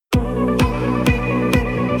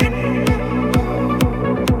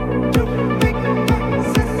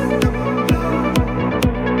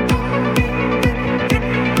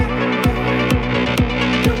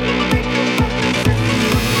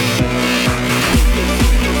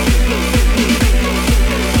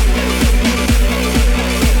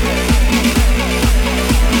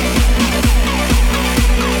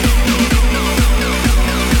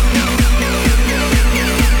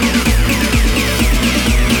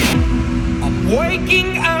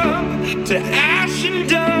to ash and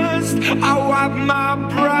dust. I wipe my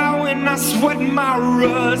brow and I sweat my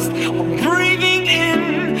rust. I'm breathing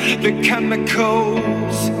in the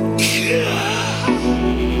chemicals.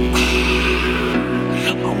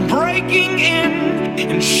 I'm breaking in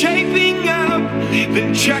and shaping up,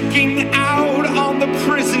 then checking out on the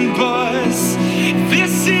prison bus.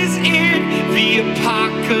 This is it, the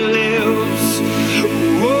apocalypse.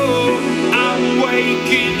 Whoa, I'm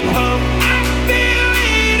waking up. I feel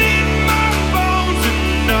it in my bones,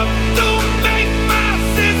 enough to make my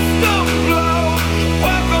system blow.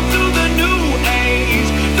 Welcome to the new age,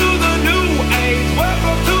 to the new age.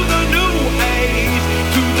 Welcome to the new age,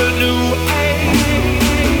 to the new age.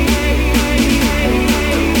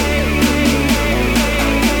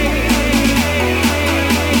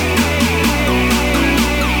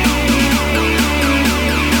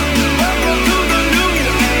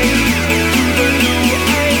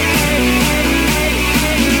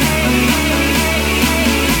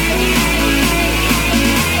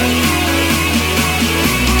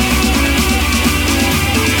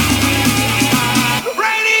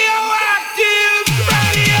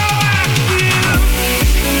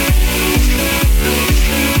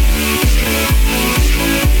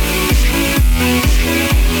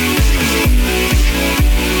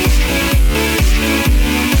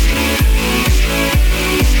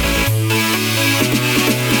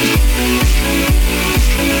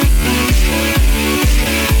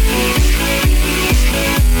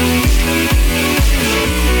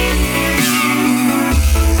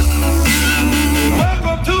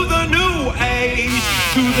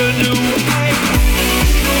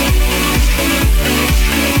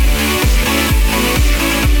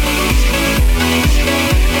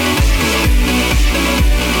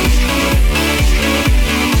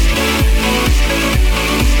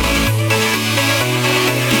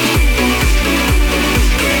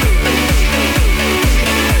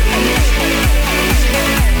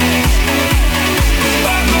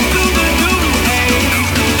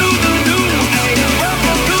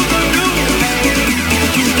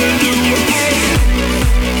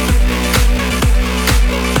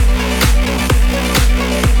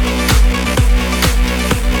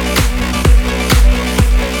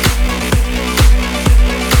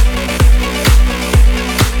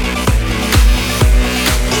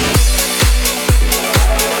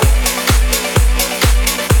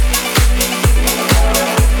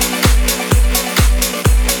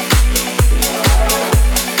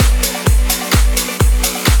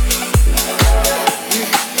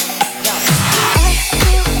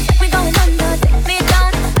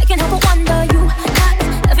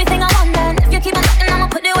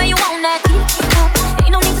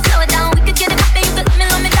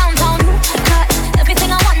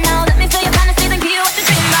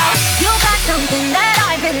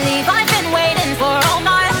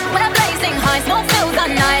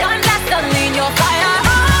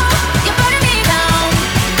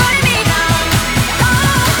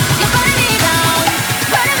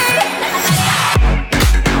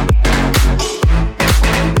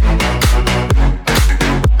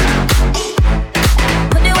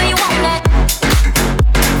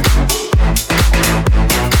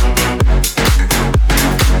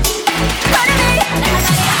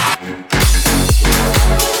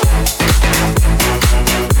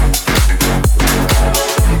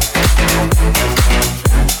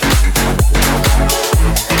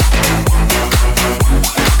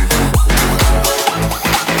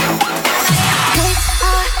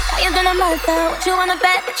 What you wanna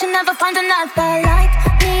bet that you never find another like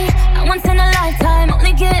me? A once in a lifetime,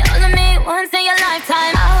 only get all of me once in your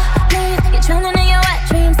lifetime. I'll leave you drowning in your wet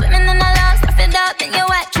dreams, swimming in the love, surf it up in your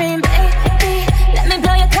wet dream, baby. Let me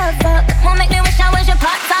blow your cover, won't make me wish I was your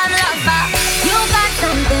part-time lover. You got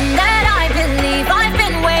something that I believe I've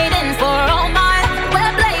been waiting for all my.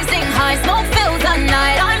 We're blazing high, smoke fills the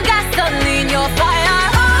night. I'm gasoline, you're fire.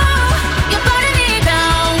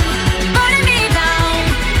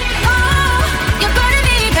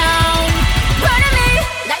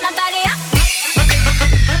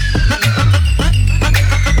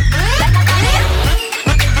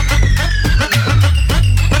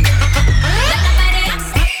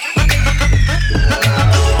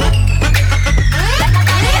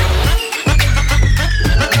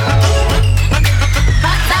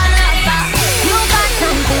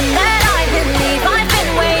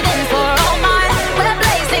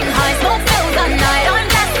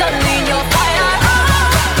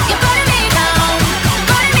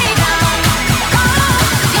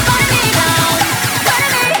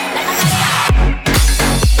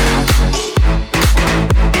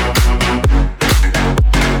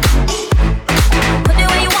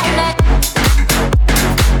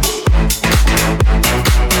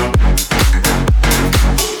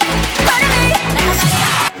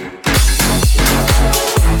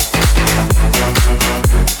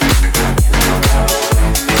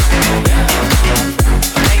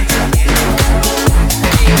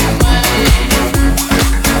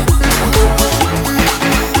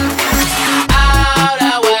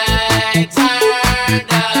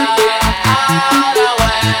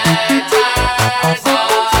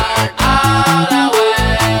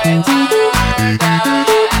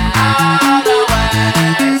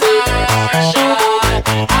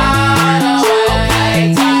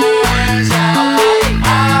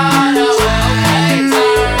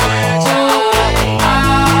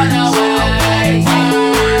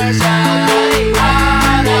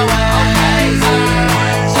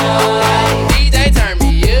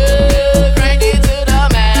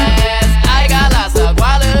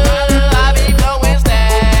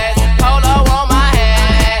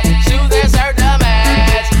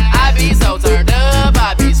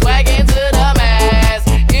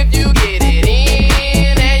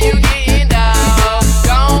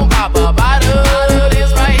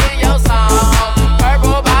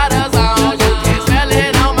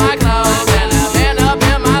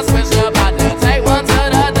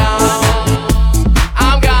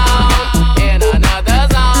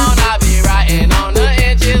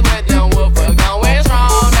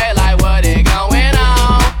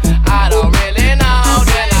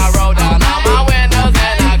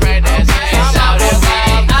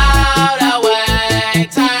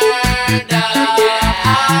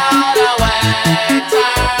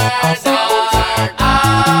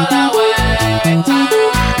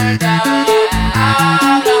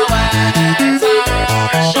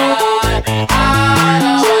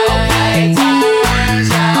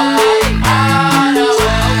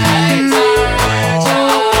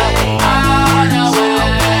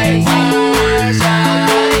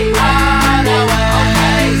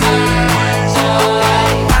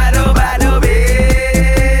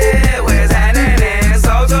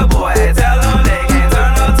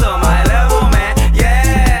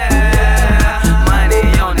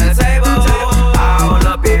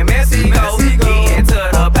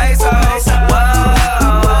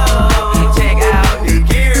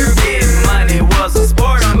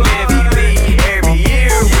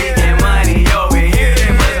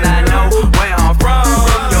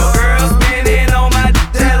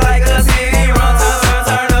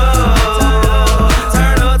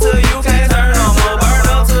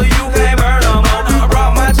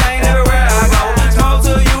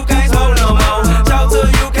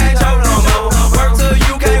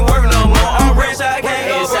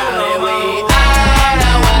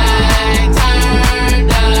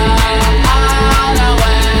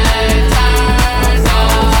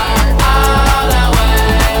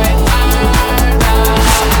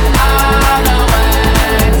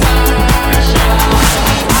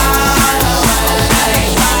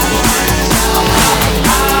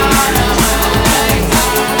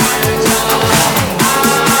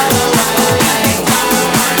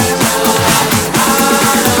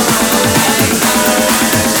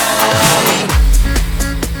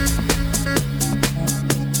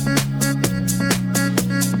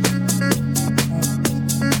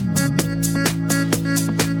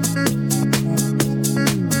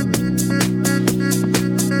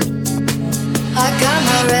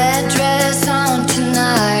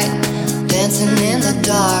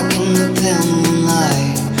 in the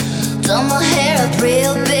moonlight. Done my hair up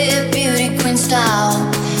real big, beauty queen style.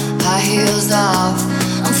 High heels off,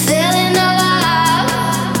 I'm feeling alive.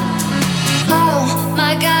 Oh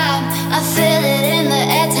my God, I feel it in the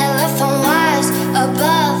air. Telephone wires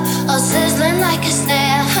above, all sizzling like a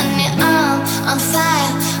snare. Honey, I'm on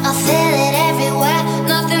fire, I feel it everywhere.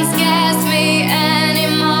 Nothing scares me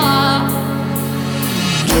anymore.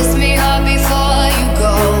 Kiss me hard before you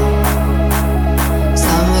go.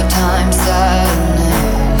 Summertime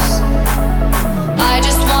sadness. I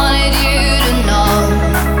just wanted you to know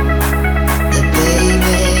that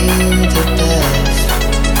baby, you're the best.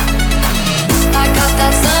 I got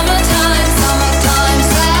that summertime, summertime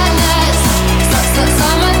sadness.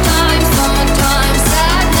 Summertime, summertime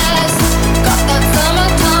sadness. Got that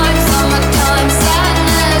summertime, summertime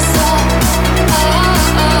sadness. Oh, oh,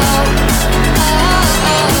 oh, oh,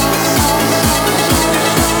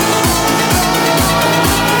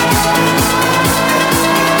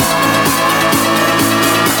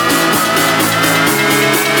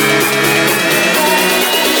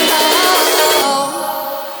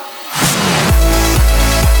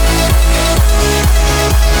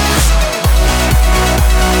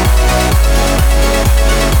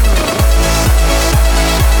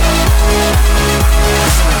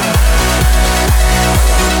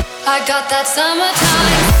 I got that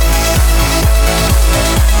summertime.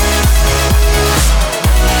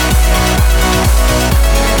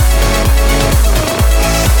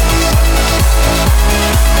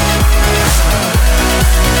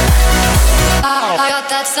 I got that summertime. I got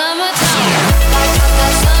that summertime. I got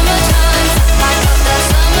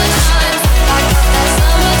that summertime. I got that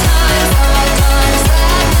summertime. Summertime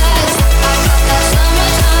sadness. I got that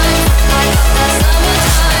summertime. I got that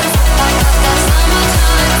summertime. I got that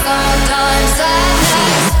summertime. Summertime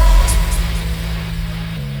sadness.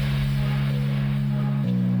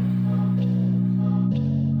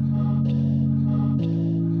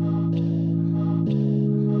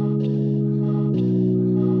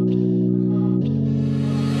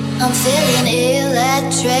 I'm feeling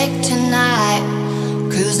electric tonight.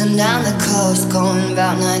 Cruising down the coast, going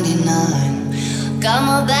about 99. Got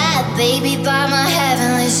my bad baby by my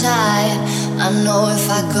heavenly side. I know if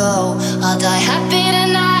I go, I'll die happy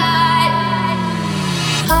tonight.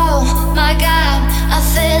 Oh my God, I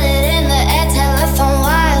feel it in the air. Telephone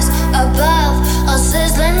wires above, all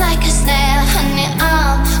sizzling like a snare. Honey,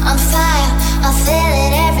 I'm on fire, I feel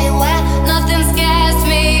it everywhere. Nothing scares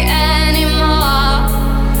me anymore.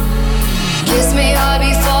 Kiss me hard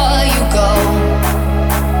before you go.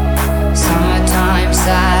 Summertime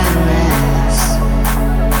sadness.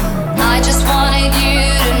 I just wanted you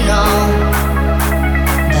to know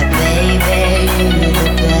that baby, you're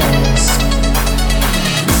the best.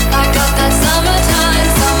 I got that summertime,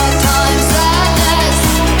 summertime sadness.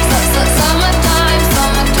 Summertime,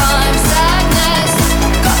 summertime sadness.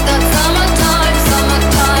 Got that summertime,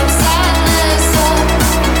 summertime sadness. Oh,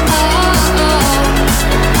 oh, oh, oh.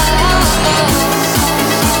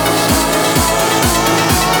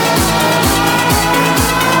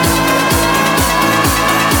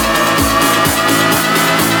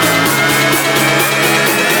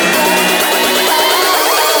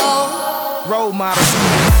 Role model.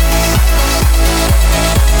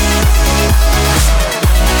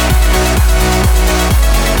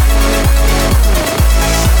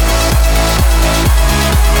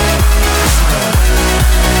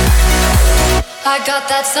 I got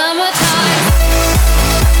that summertime.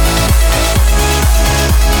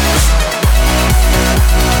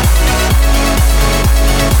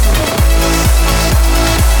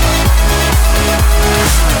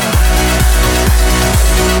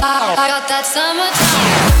 I got that summertime.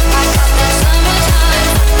 I got that summertime.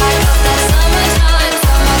 I got that summertime.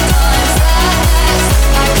 Summertime sadness.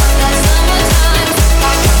 I got that summertime.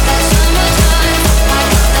 I got that summertime. I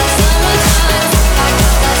got that summertime. I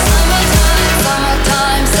got that summertime.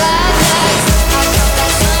 Summertime sadness. I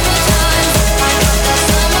got that summertime. I got that summertime. Summertime sadness. I got that summertime. I got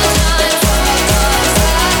that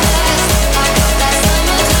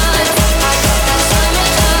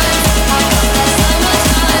summertime. I got that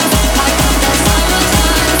summertime. I got that summertime.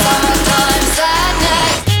 Summertime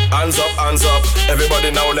sadness. Hands up,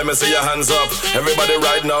 everybody now let me see your hands up. Everybody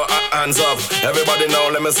right now, hands up. Everybody now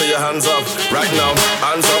let me see your hands up. Right now,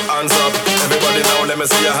 hands up. Everybody now let me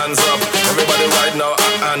see your hands up. Everybody right now,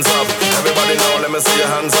 hands up. Everybody now let me see your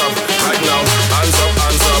hands up. Right now, hands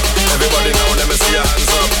up. Everybody now let me see your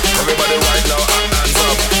hands up. Everybody right now, hands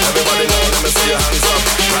up. Everybody now let me see your hands up.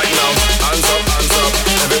 Right now, hands up.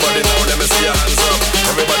 Everybody now let me see your hands up.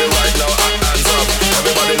 Everybody right now, hands up.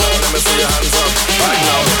 Everybody now let me see your hands up. Right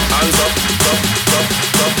now, hands up, up.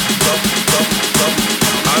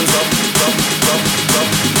 Hands up,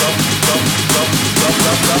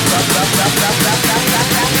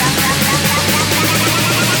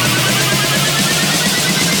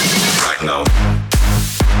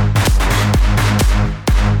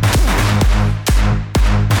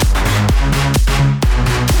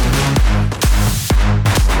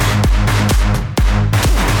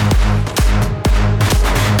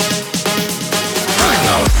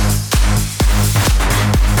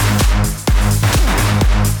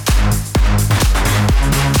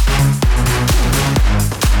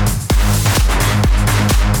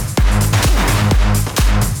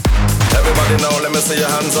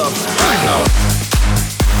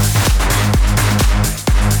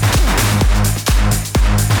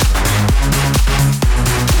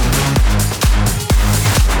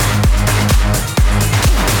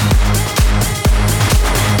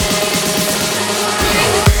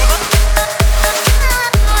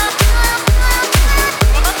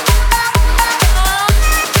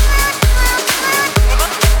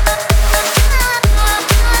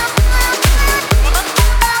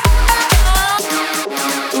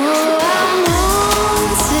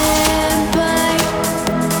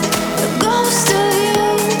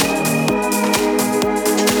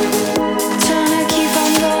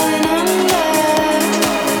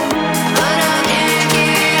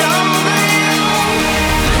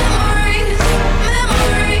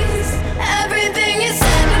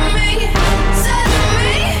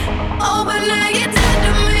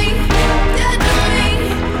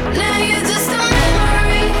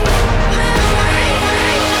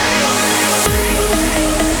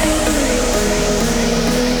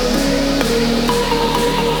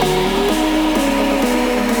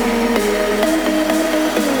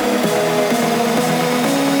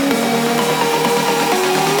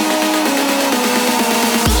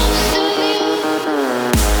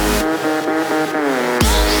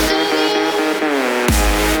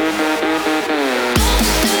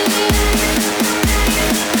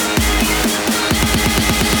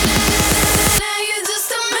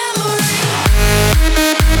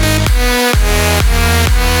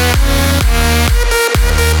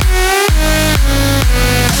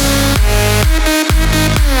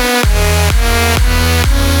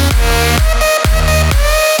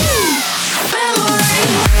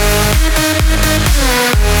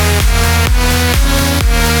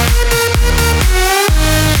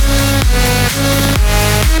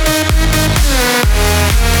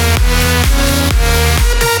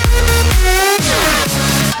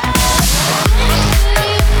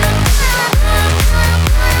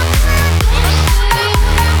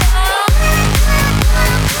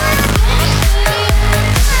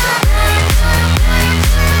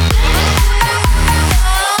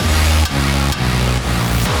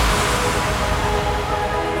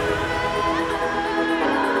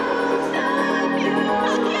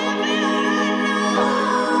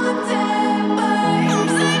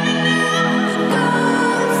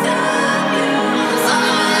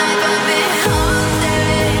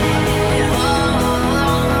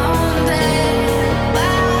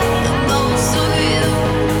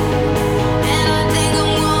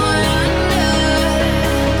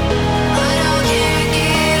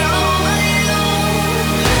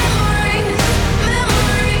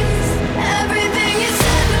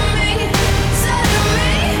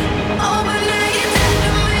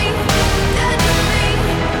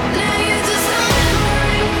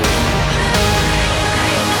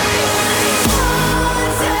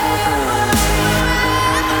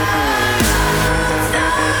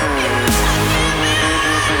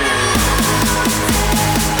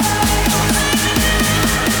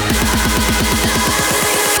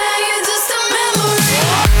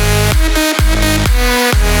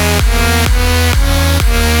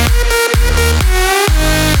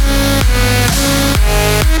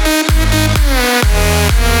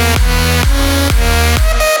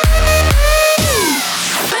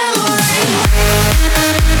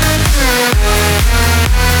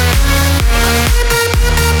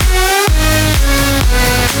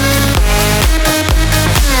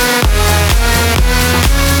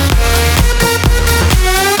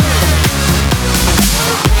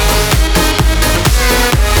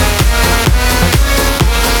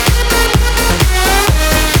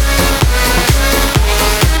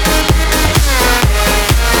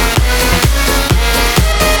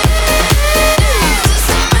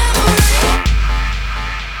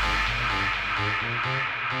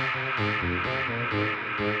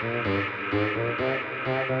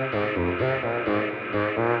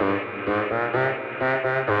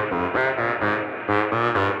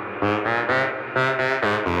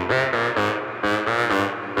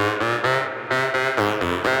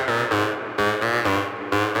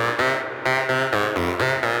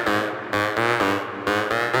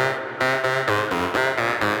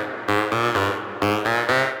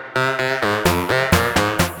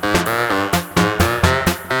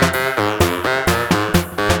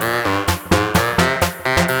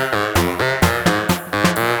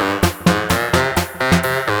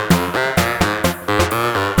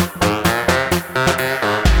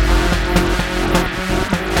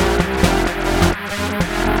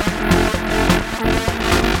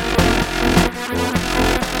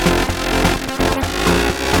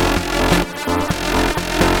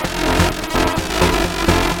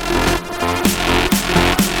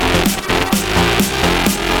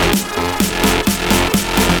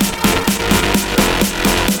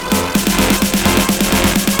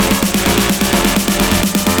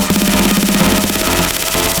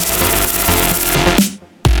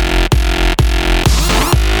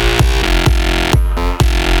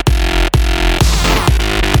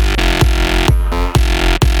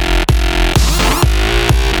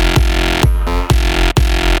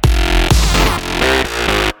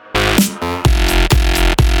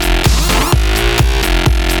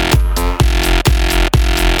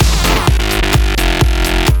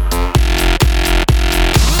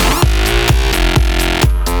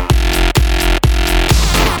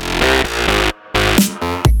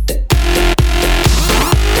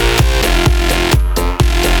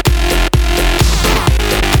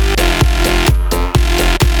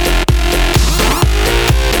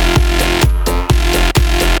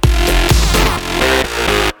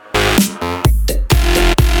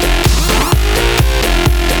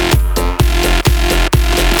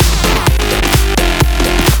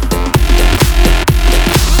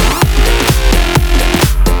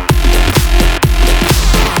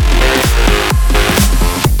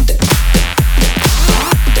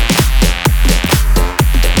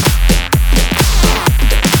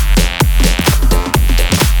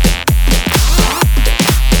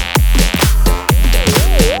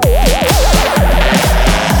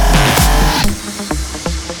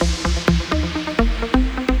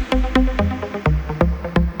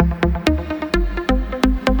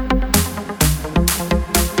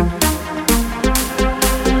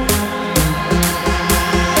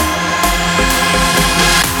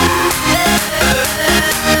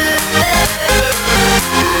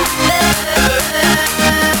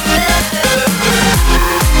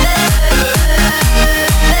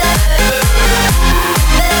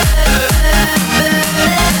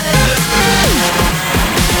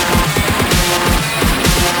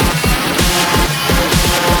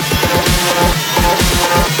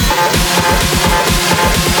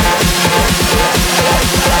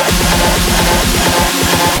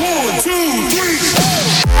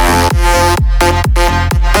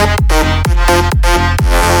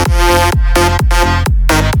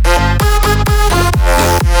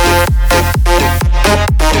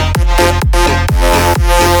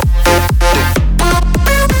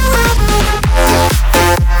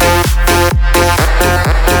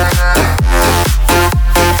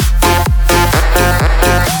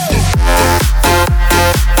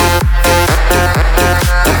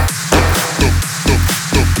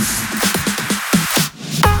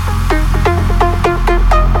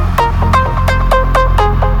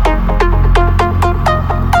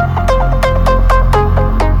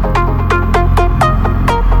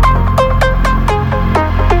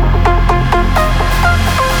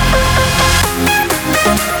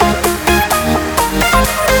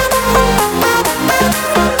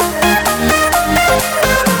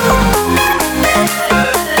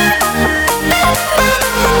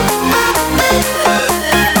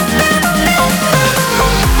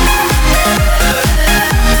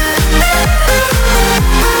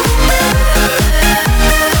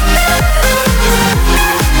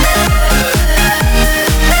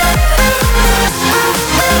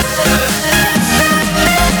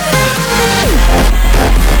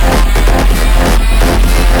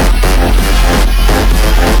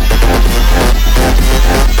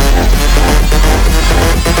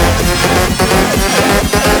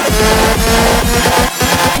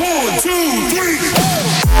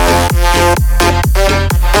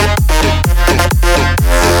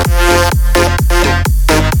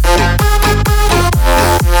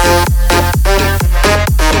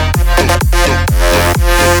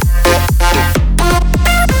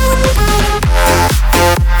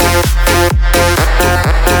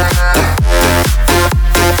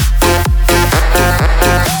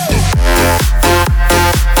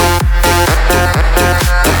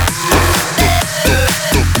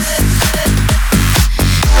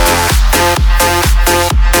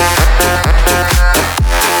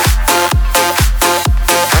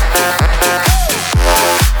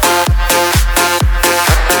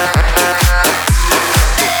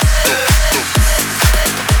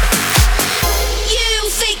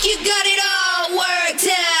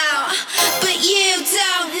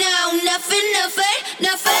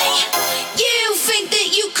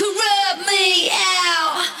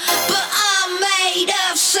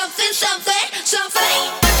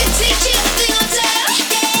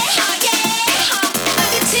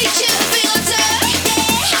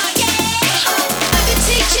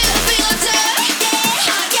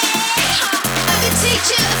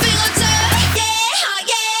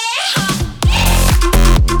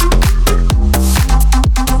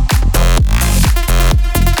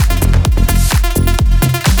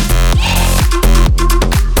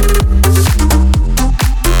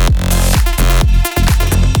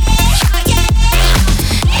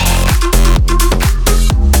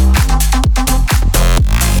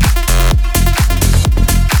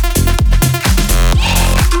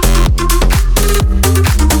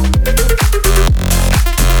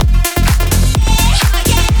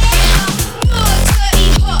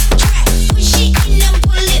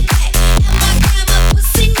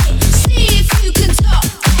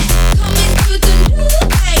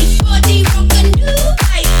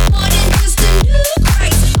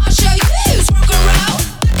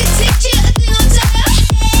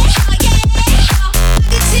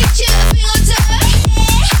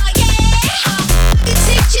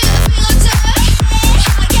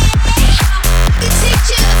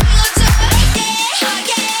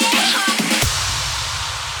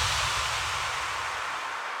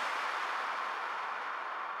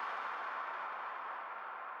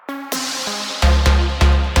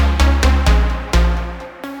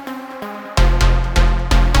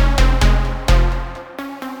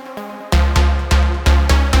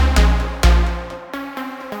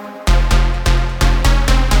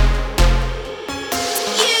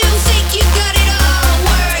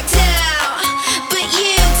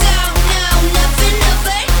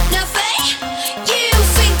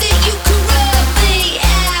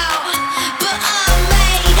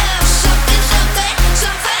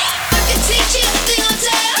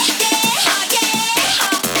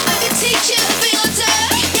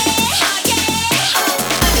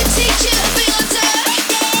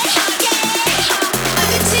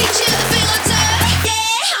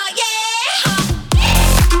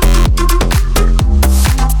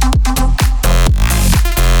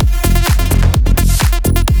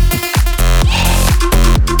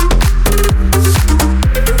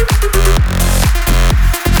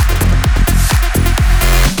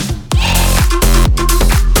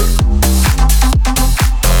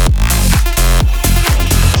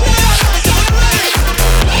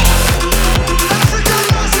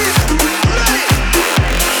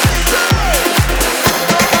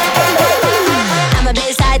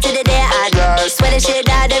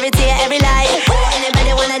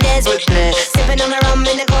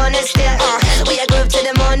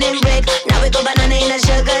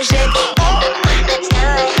 sugar shake.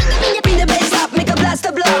 Bring the bass up, make a blast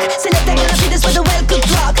the block. Select the girl, this for the well-cooked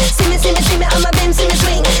rock. See me, I'm a bim, see me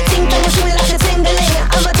swing. Ting, tang, see me like a tingling.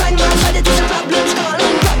 I'm a twang, man, but it is a problem's gone.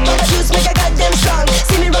 Rock, but the juice make a goddamn strong.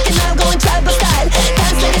 See me rocking now, going tribal style.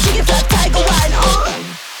 Dance like a chicken, flap, tiger wine.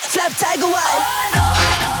 Flap, tiger wine.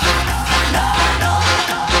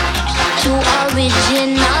 Too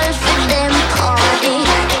original for them party.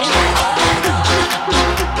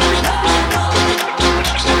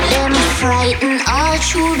 Them frightened all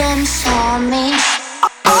through them saw me.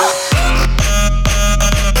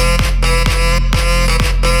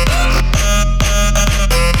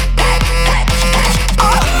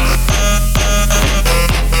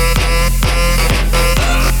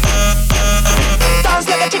 Dance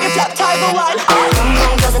like a chicken, flap, tiger wine.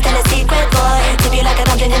 Doesn't tell a secret, boy. Tip you like a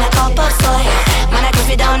dumpling in a cup of soy. Man, I cruise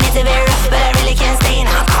me down, it's a very rough, but I really can't stay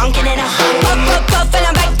now. I'm conking it up. Puff, puff, puff, and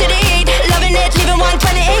I'm back to the heat. Loving it, leaving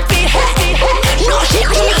 128 feet. No shit.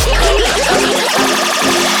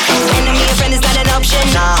 Enemy, a friend is not an option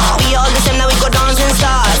now. We all the same, now we go dance and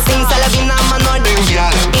stars. Sing Salavina, man, on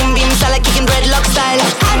Bim, bim, Sala, kicking dreadlock style.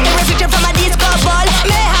 And the reflection from a disco ball.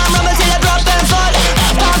 Mayhem, rubber till I drop and fall.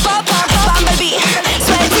 Pump, pump, pump, bumblebee.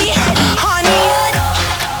 Sweaty, honey.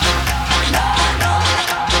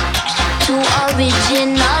 Too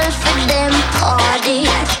original for them party.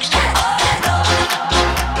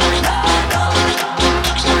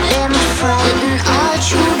 Them frightened all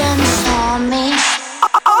through them saw me.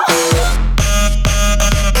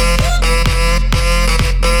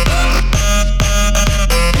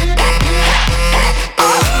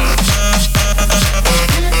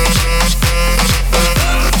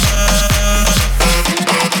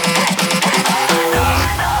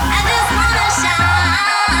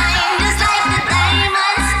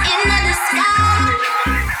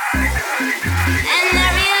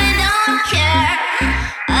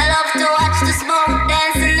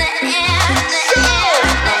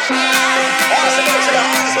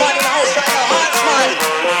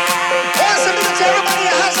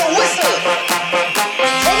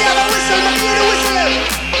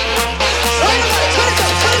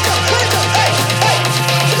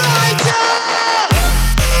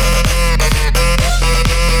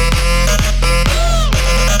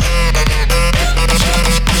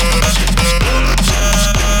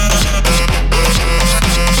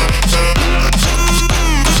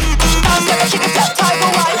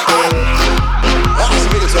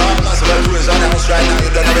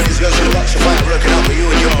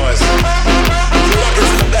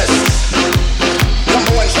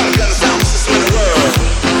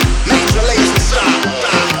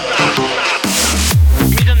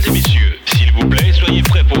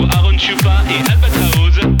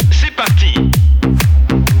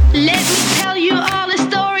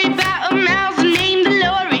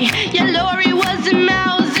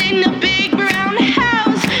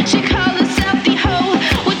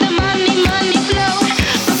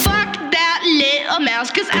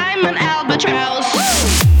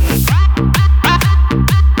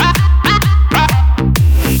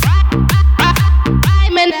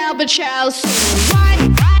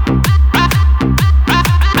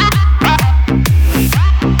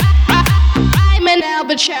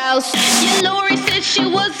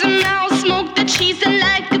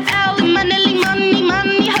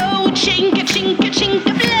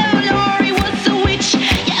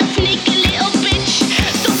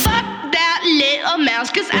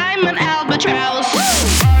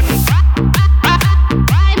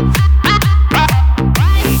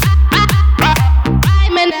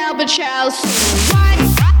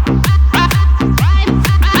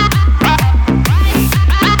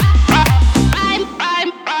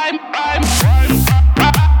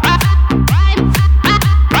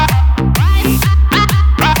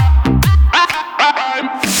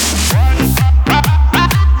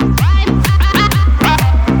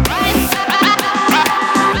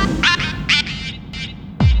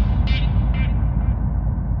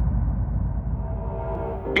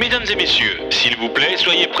 Mesdames et messieurs, s'il vous plaît,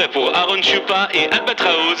 soyez prêts pour Aaron Chupa et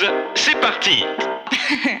Albatraoz. C'est parti.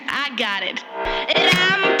 I got it.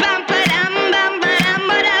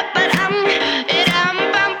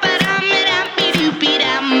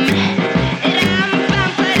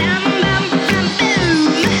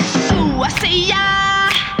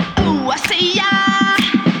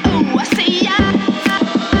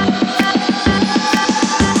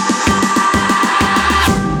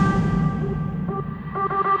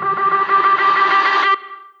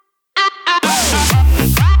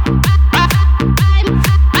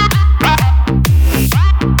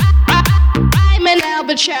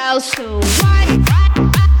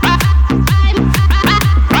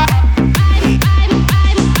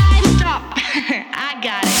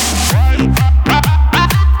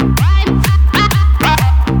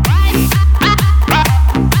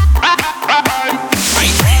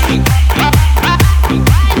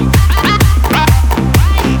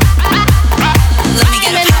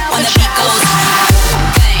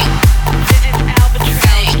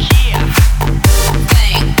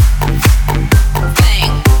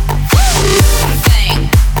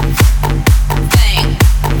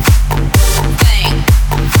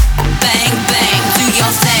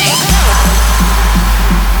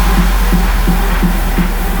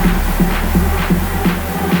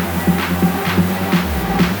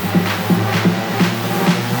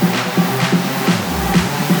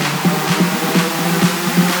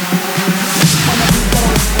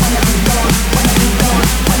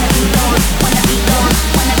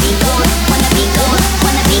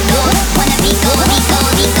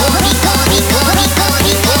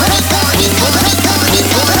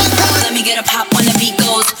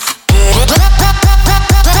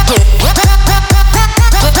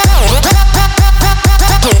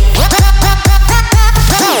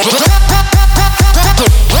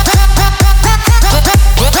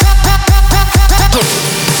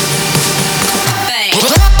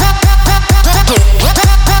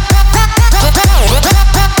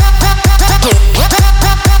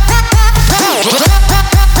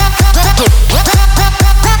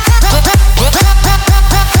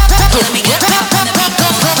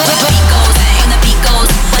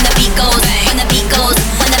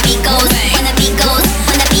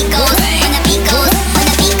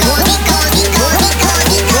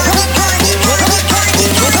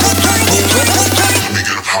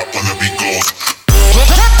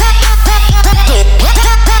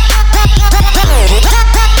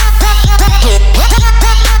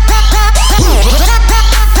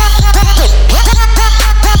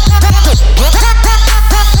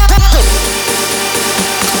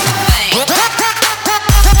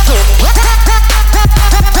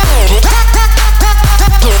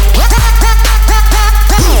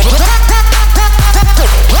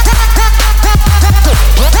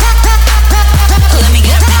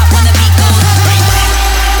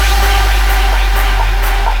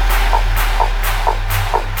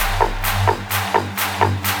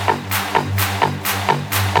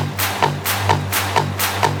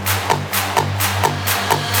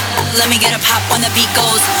 Let me get a pop when the beat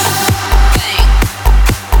goes.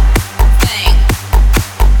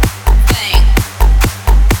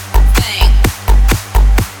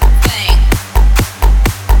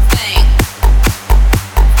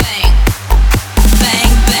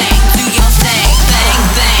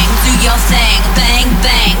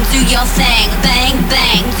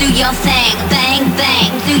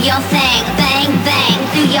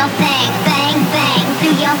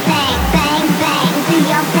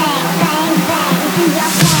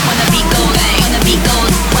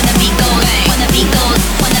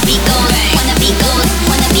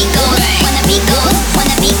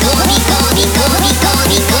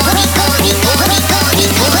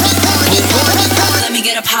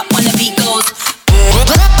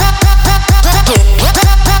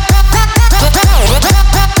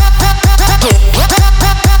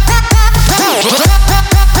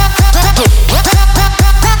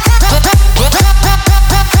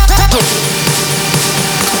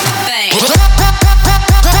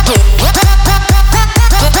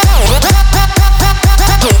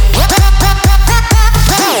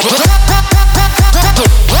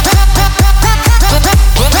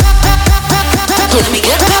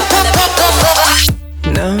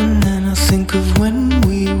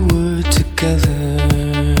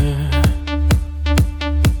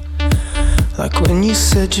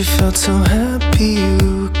 You felt so happy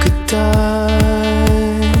you could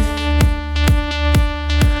die.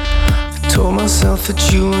 I told myself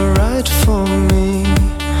that you were right for me,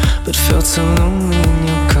 but felt so lonely in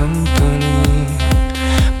your company.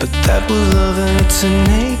 But that was love and it's an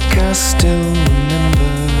ache I still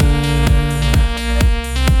remember.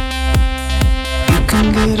 You can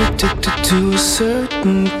get addicted to a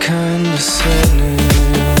certain kind of sadness,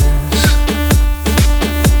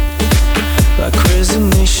 like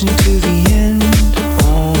resignation to the end,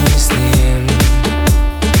 always the end.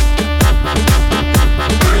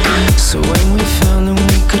 So when we found that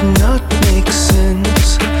we could not make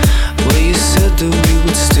sense, well, you said that we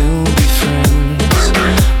would still be friends.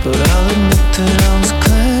 But I'll admit that I was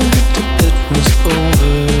glad that it was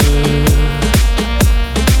over.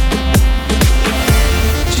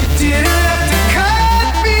 You didn't have to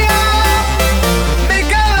cut me off,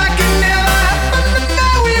 make out like it never happened, but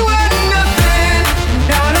now we were nothing.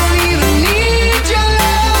 I don't even need your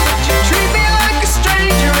love, but you treat me like a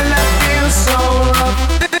stranger and I feel so rough.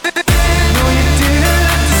 No, you didn't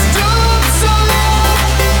have to stoop so low,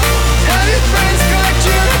 have your friends collect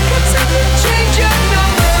your records and then change your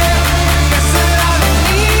number. Guess that I don't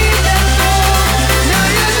need that though. Now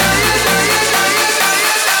you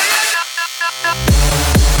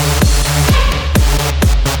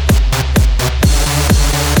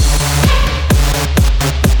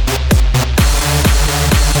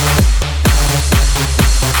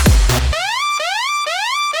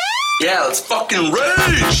Yeah, let's fucking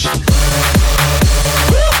rage!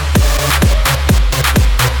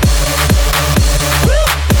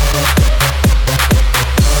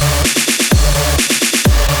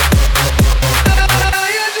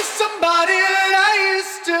 You're just somebody that I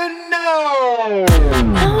used to know.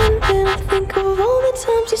 Now and then I think of all the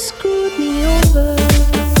times you screwed me over,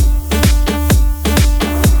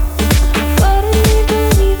 but I never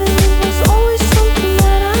believed that it was always something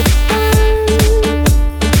that I'd done.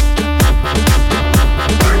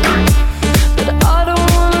 But I don't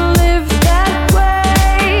wanna live that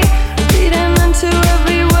way, reading into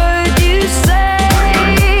every word you say.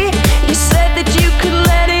 You said that you could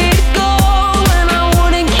let it go, and I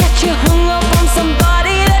wouldn't catch you hung up on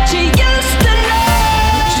somebody that you used to know.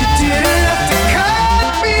 You didn't have to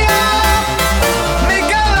cut me off,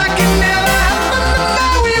 make out like it never happened, but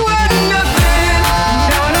now we were nothing.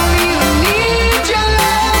 I don't even need your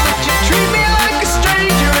love, but you treat me like a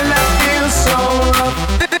stranger and I feel so rough.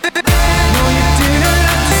 No, you didn't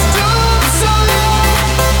have to stoop so low,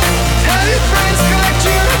 have your friends collect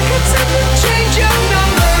your records and then change your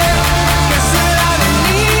number. Guess that I don't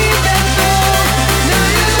need that though. Now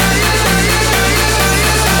you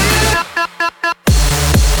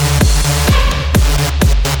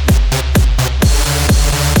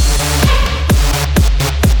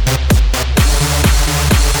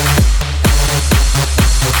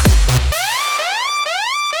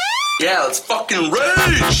Yeah, let's fucking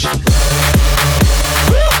rage!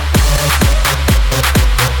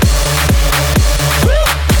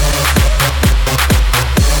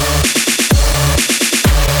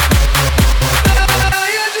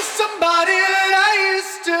 You're just somebody that I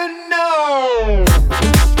used to